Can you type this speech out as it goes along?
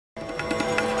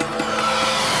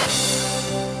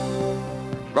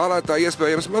Vēlētāji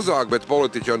iespējams mazāk, bet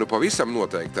politiķi nu pavisam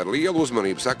noteikti ar lielu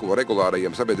uzmanību seko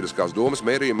regulārajiem sabiedriskās domas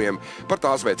mērījumiem par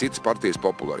tās vai citas partijas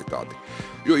popularitāti.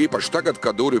 Jo īpaši tagad,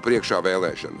 kad durvju priekšā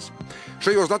vēlēšanas.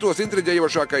 Šajos datos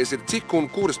intriģējošākais ir, cik un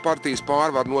kuras partijas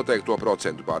pārvar noteikto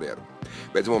procentu barjeru.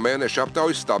 Beidzamo mēnešu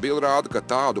aptaujas stabili rāda, ka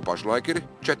tādu pašlaik ir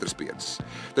 4–5.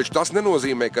 Taču tas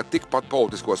nenozīmē, ka tikpat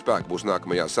politisko spēku būs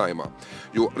nākamajā Saeimā,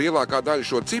 jo lielākā daļa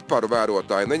šo ciparu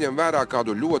vērotāju neņem vērā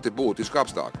kādu ļoti būtisku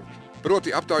apstākļu.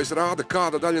 Proti aptaujas rāda,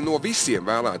 kāda daļa no visiem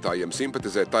vēlētājiem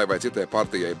simpatizē tai vai citai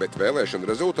partijai, bet vēlēšana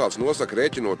rezultāts nosaka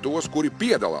rēķinot tos, kuri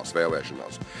piedalās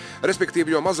vēlēšanās.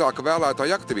 Respektīvi, jo mazāka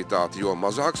vēlētāja aktivitāte, jo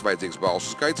mazāks vajadzīgs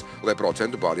balsu skaits, lai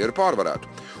procentu barjeru pārvarētu.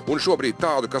 Un šobrīd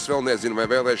tādu, kas vēl nezina, vai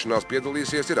vēlēšanās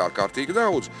piedalīsies, ir ārkārtīgi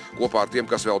daudz, kopā ar tiem,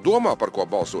 kas vēl domā, par ko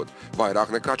balsot, vairāk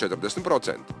nekā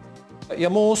 40%. Ja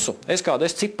mūsu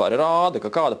SKDS cipari rāda, ka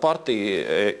kāda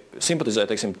partija simpatizē,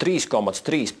 teiksim,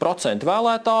 3,3%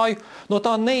 vēlētāju, no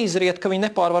tā neizriet, ka viņi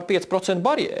nepārvar 5%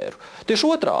 barjēru. Tieši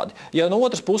otrādi, ja no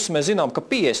otras puses mēs zinām, ka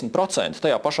 50%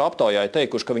 tajā pašā aptaujā ir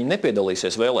teikuši, ka viņi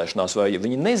nepiedalīsies vēlēšanās vai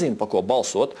viņi nezina, pa ko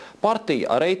balsot,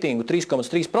 partija ar reitingu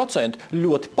 3,3%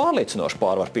 ļoti pārliecinoši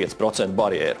pārvar 5%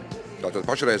 barjēru. Tātad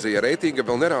pašreizējie reitingi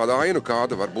vēl nerāda ainu,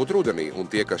 kāda var būt rudenī, un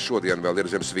tie, kas šodien vēl ir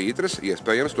zem svītras,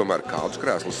 iespējams tomēr kādus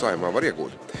krēslus Saeimā var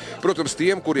iegūt. Protams,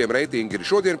 tiem, kuriem reitingi ir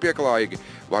šodien pieklājīgi,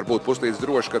 var būt puslīdz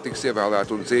droši, ka tiks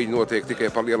ievēlēti un cīņa notiek tikai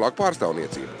par lielāku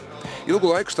pārstāvniecību.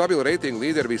 Ilgu laiku stabili reitingu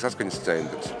līderi bija Saskaņas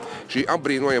centrs. Šī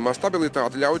apbrīnojamā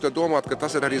stabilitāte ļauj domāt, ka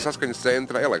tas ir arī Saskaņas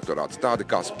centra elektorāts, tādi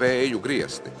kā spēju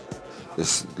griesti.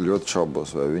 Es ļoti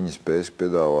šaubos, vai viņi spēs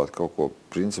piedāvāt kaut ko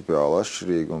principiāli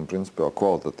atšķirīgu un principiāli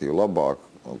kvalitatīvi labāku,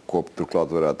 ko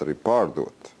turklāt varētu arī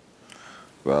pārdot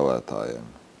vēlētājiem,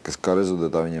 kas kā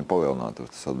rezultātā viņiem palielinātu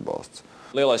tas atbalsts.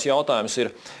 Lielais jautājums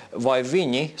ir, vai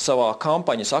viņi savā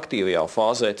kampaņas aktīvajā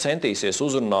fāzē centīsies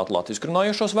uzrunāt latviski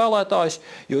runājošos vēlētājus,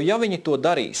 jo ja viņi to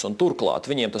darīs un turklāt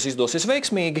viņiem tas izdosies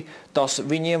veiksmīgi, tas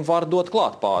viņiem var dot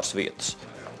klāt pāris vietas.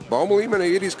 Baumu līmenī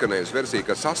ir izskanējusi versija,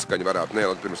 ka Saskaņa varētu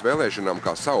nelikt pirms vēlēšanām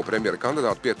kā savu premjera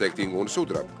kandidātu pieteikt Ingu un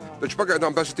Sudrabu. Taču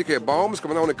pagaidām tas ir tikai baumas,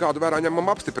 ka nav nekādu vērā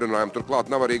ņemamu apstiprinājumu,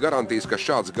 turklāt nav arī garantijas, ka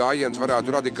šāds gājiens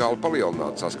varētu radikāli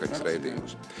palielināt Saskaņas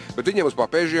reitingus. Bet viņiem uz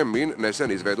papēžiem min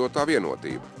nesen izveidotā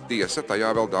vienotība. Tiesa,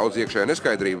 tajā vēl daudz iekšējā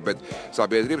neskaidrība, bet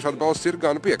sabiedrības atbalsts ir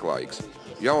gan pieklājīgs.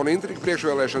 Jauna intriga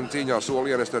priekšvēlēšana cīņā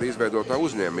soli ienest arī izveidotā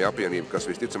uzņēmēja apvienība, kas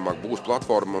visticamāk būs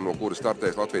platforma, no kuras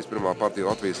startēs Latvijas pirmā partija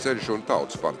Latvijas ceļš un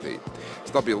Tautas partija.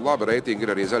 Stabili laba reitinga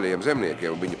ir arī zaļajiem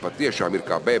zemniekiem, un viņi patiešām ir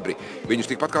kā bebri. Viņus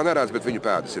tikpat kā neredz, bet viņu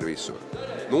pēdas ir visur.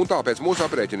 Nu un tāpēc mūsu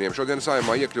aprēķiniem šodien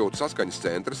Saeimā iekļūt Saskaņas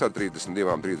centrs ar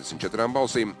 32–34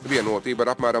 balsīm, vienotība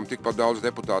ar apmēram tikpat daudz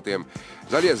deputātiem,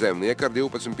 zaļie zemnieki ar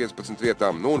 12–15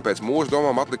 vietām, nu un pēc mūsu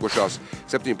domām atlikušās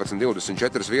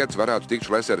 17–24 vietas varētu tikt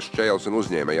Šlesers, Čēles un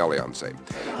uzņēmēja aliansei.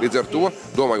 Līdz ar to,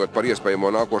 domājot par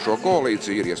iespējamo nākošo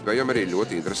koalīciju, ir iespējami arī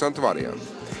ļoti interesanti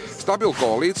varianti. Stabilu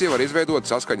koalīciju var izveidot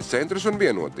Saskaņas centrs un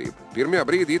vienotība. Pirmajā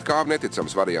brīdī it kā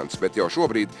neticams variants, bet jau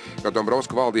šobrīd, kad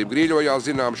Dombrovska valdība grīļojās,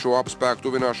 zinām, šo abu spēku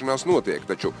tuvināšanās notiek,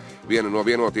 taču viena no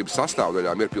vienotības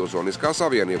sastāvdaļām ir Pilsoniskā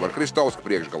savienība ar Kristovska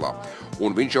priekšgalā.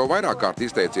 Un viņš jau vairāk kārt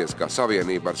izteicies, ka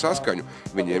savienība ar Saskaņu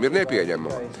viņiem ir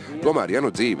nepieņemama. Tomēr, ja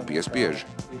nu dzīve piespiež.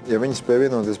 Ja viņi spēj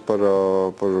vienoties par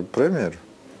premjeru,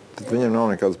 tad viņiem nav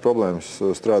nekādas problēmas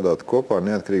strādāt kopā,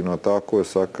 neatkarīgi no tā, ko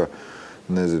saka,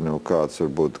 nezinu, kāds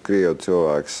varbūt Krievu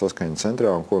cilvēks Saskaņas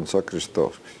centrā un ko saka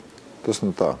Kristovskis. Tas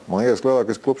nu tā. Man liekas,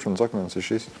 lielākais klupšanas akmens ir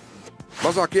šis.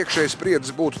 Mazāk iekšējas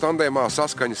spriedzes būtu tandēmā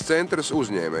Saskaņas centrs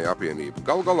uzņēmēja apvienība.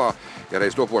 Galu galā, ja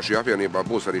reiz topošajā apvienībā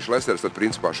būs arī Šlesers, tad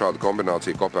principā šāda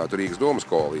kombinācija kopētu Rīgas domas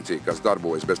koalīcija, kas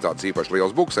darbojas bez tādas īpaši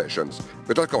lielas buksēšanas.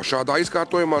 Bet atkal šādā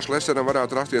izkārtojumā Šleseram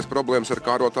varētu rasties problēmas ar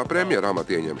kārotā premjera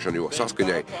amata ieņemšanu, jo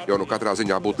Saskaņai jau nu katrā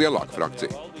ziņā būtu lielāka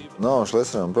frakcija. Nav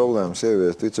Šleseram problēmas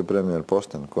ieviest vicepremjeru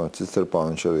posteni, ko cits starpā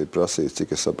viņš arī prasīs,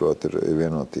 cik es saprotu, ir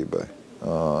vienotībai.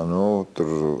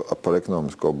 Tur par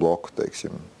ekonomisko bloku,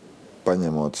 teiksim,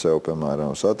 paņemot sev,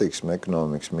 piemēram, satiksmi,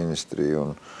 ekonomikas ministriju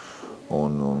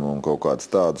un kaut kāds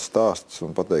tādus stāstus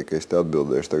un pateikt, ka es te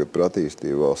atbildēšu tagad par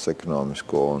attīstību valsts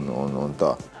ekonomisko un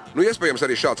tā. Nu, iespējams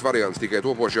arī šāds variants tikai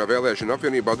topošajā vēlēšana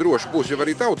apvienībā droši būs jau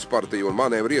arī Tautas partija un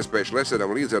manevru iespēja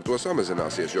Šleseram līdz ar to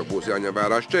samazināsies, jo būs jāņem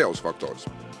vērā Čēles faktors.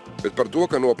 Bet par to,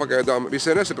 ka no pagaidām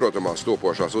visai nesaprotamās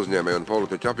topošās uzņēmēju un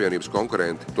politiķu apvienības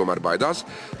konkurenti tomēr baidās,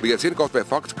 liecina kaut vai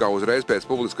fakts, ka uzreiz pēc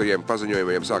publiskajiem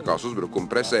paziņojumiem sākās uzbrukumi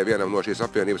presē vienam no šīs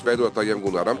apvienības veidotājiem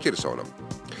Gunaram Ķirsonam.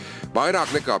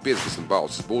 Vairāk nekā 50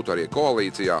 balsis būtu arī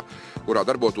koalīcijā, kurā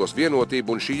darbotos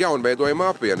vienotība un šī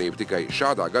jaunveidojuma apvienība. Tikai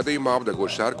šādā gadījumā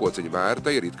apdeguši sērkociņu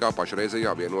vērta ir it kā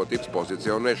pašreizējā vienotības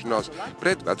pozicionēšanās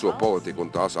pret veco politiku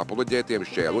un tās apoloģētiem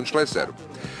Šķēlu un Šleseru.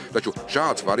 Taču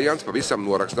šāds variants pavisam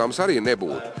norakstāms arī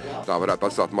nebūtu. Tā varētu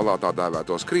atstāt malā tā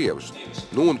dēvētos krievus.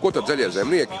 Nu un ko tad zaļie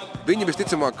zemnieki? Viņi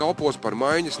visticamāk kalpos par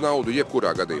maiņas naudu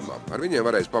jebkurā gadījumā. Ar viņiem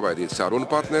varēs pavaidīt sarunu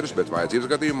partnerus, bet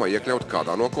vajadzības gadījumā iekļaut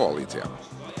kādā no koalīcijām.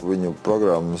 Viņu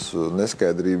programmas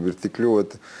neskaidrība ir tik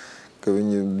ļoti, ka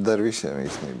viņi dara visiem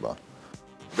īstenībā.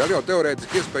 Vēl jau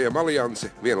teorētiski iespējama alianse,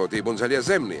 vienotība un zaļie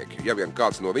zemnieki, ja vien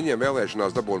kāds no viņiem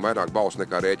vēlēšanās dabūna vairāk balsu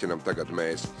nekā rēķinam tagad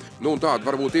mēs. Nu un tāda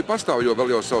varbūt pastāv, jo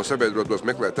vēl jau savu sabiedrotos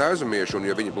meklē tēzumieši, un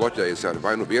ja viņi bloķējas ar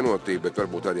vai nu vienotību, bet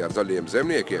varbūt arī ar zaļiem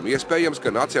zemniekiem, iespējams,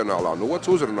 ka nacionālā nots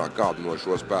uzrunā kādu no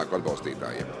šo spēku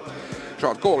atbalstītājiem.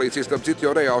 Šāda koalīcija, starp citu,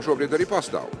 jau reāli šobrīd arī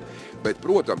pastāv. Bet,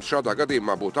 protams, šādā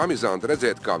gadījumā būtu amizanti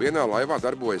redzēt, kā vienā laivā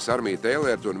darbojas Armija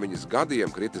Tēlērta un viņas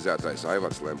gadiem kritizētais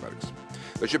Aivars Lembergs.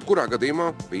 Taču jebkurā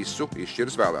gadījumā visu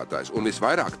izšķiras vēlētājs, un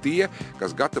visvairāk tie,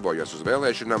 kas gatavojas uz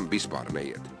vēlēšanām, vispār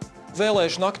neiet.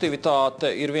 Vēlēšana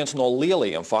aktivitāte ir viens no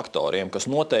lielajiem faktoriem, kas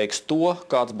noteiks to,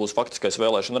 kāds būs faktiskais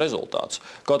vēlēšana rezultāts.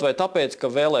 Kaut vai tāpēc,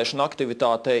 ka vēlēšana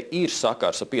aktivitātei ir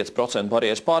sakars ar 5%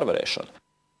 barjeras pārvarēšanu.